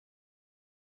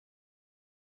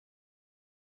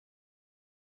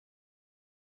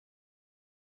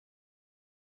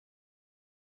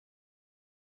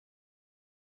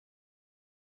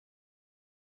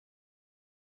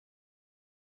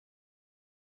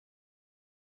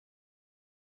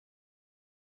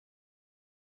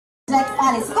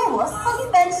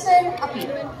𝙤𝙧𝙖𝙜 suspension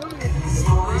appeal.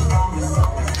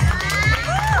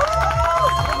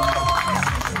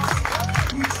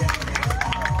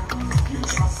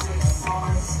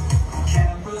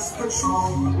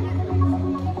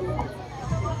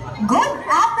 Good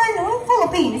afternoon,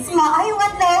 Philippines. Maayong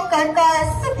adlaw karkar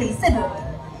Cebu.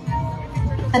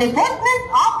 The Department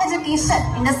of Education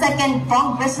in the Second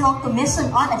Congressional Commission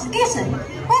on Education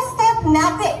will start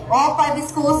mapping all private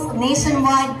schools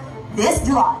nationwide this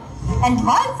July. And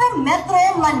live from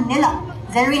Metro Manila,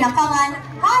 Zerina Kangan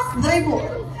has the report.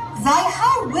 Zai,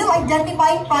 how will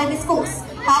identifying private schools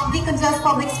help decongest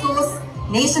public schools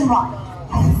nationwide?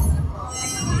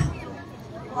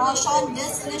 Sean,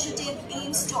 this initiative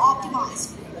aims to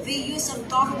optimize the use of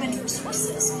government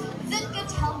resources that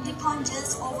could help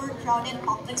decongest overcrowded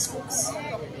public schools.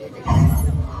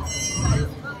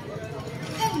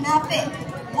 The mapping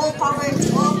will cover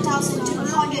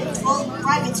 12,212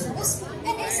 private schools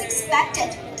and is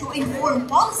expected to inform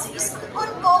policies on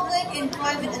public and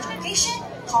private education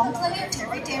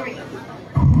complementarity.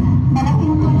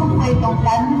 Malaking tulong po itong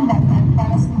planning method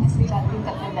para sa mga estudyanteng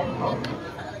katulad ko.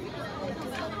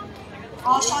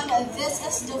 Sean, this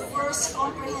is the first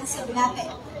comprehensive mapping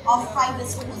of private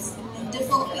schools in the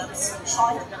Philippines.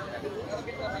 Sean?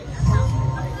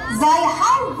 Zai,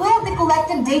 how will the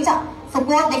collected data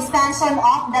support the expansion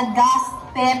of the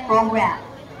GASP program?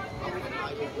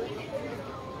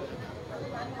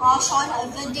 Sean,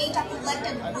 the data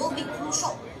collected will be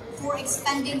crucial for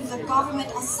expanding the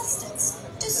government assistance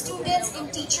to students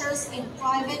and teachers in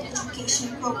private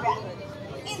education program.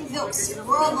 And those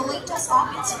were the latest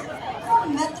updates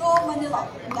from Metro Manila.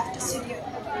 Back to studio.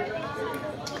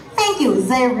 Thank you,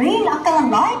 Zyrene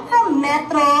Akalanay from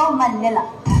Metro Manila.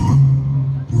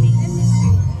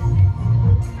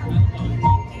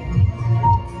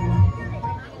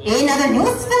 In other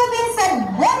news, Philippines said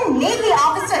one Navy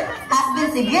officer has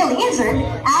been severely injured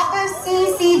after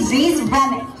CCG's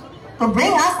ramming. To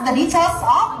bring us the details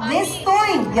of this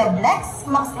story, Gablex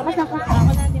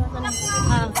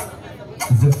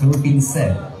The Philippines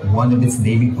said one of its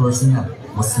Navy personnel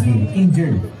was severely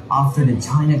injured after the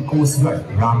China Coast Guard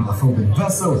rammed a Philippine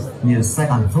vessel near the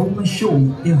second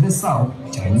𝘴𝘰𝘪𝘢𝘭𝘴 in Visayas,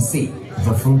 Chinese Sea.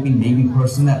 The Philippine Navy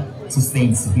personnel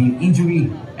sustained severe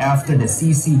injury after the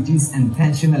CCG's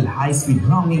intentional high-speed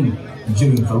ramming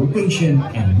during the rotation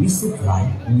and resupply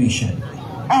mission.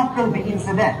 After the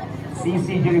incident,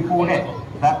 CCG reported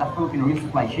that the Philippine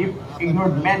resupply ship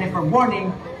ignored many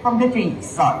warning from the Chinese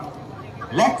side.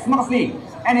 Lex Maxley,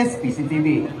 NSPC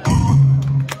TV.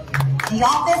 The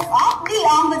Office of the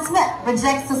Ombudsman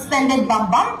rejects suspended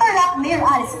Bambang Tarlac Mayor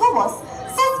Alice Cobos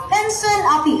suspension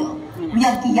appeal. We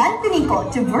have Kian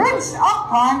Pinico to verge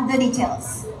upon the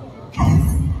details.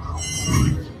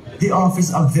 The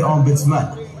Office of the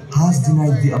Ombudsman has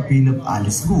denied the appeal of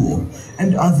Alice Guo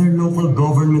and other local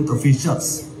government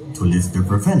officials to lift their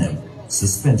preventive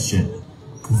suspension.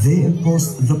 They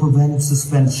imposed the preventive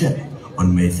suspension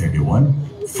on May 31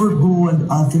 for Guo and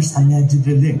others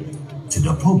allegedly linked to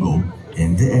the Pogo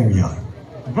in the area.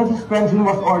 The suspension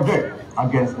was ordered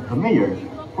against the mayor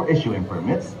for issuing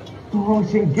permits to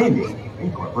Hongxing Gaming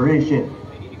Incorporation.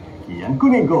 Kian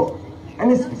Pinico,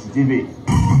 NSPC TV.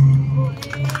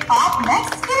 Up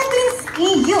next, Philippines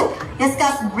EU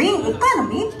discuss green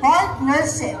economy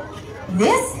partnership.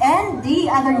 This and the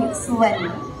other news when we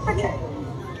return.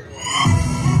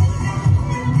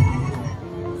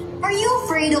 Are you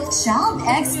afraid of child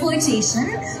exploitation?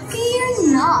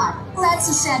 Fear not.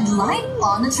 Let's shed light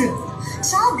on the truth.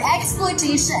 Child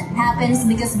exploitation happens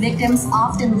because victims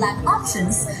often lack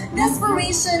options,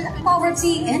 desperation,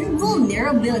 poverty, and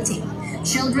vulnerability.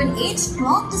 Children aged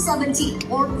 12 to 17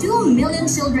 or 2 million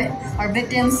children are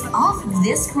victims of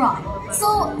this crime.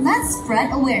 So let's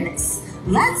spread awareness.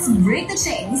 Let's break the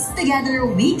chains. Together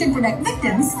we can protect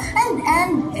victims and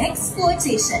end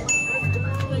exploitation.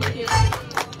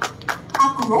 A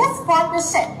close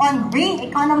partnership on green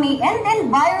economy and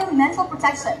environmental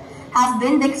protection has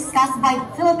been discussed by the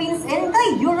Philippines in the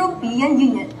European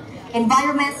Union.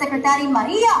 Environment Secretary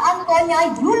Maria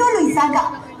Antonia Yulo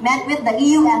Luizaga met with the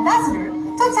EU ambassador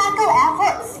to tackle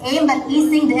efforts aimed at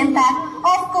easing the impact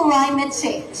of climate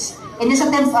change.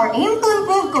 Initiatives are aimed to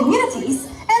improve communities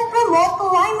and promote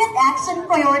climate action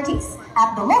priorities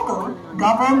at the local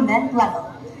government level.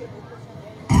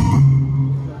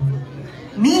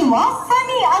 Meanwhile,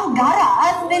 Sunny Angara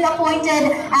has been appointed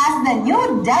as the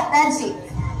new DepEd chief.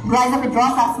 Glyza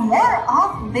Pedros has more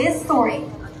of this story.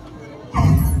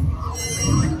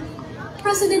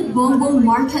 President Bongbong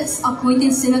Marcos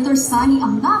appointed Senator Sunny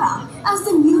Angara as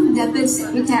the new DepEd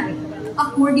Secretary.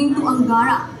 According to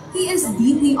Angara, he is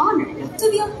deeply honored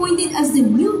to be appointed as the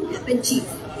new DepEd Chief,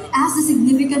 as the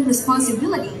significant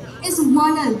responsibility is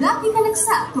one that he can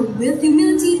accept with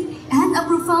humility and a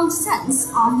profound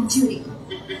sense of duty.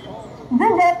 The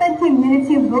DepEd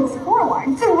community looks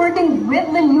forward to working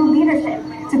with the new leadership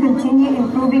to continue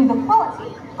improving the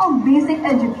quality of basic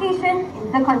education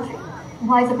in the country.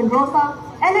 Liza Pedrosa,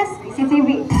 NSPC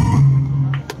TV.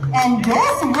 And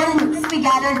those were the news we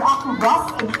gathered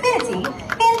across infinity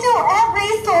into every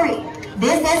story.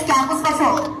 This is Campus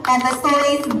Patrol, and the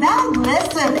story's boundless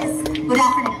service. Good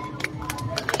afternoon.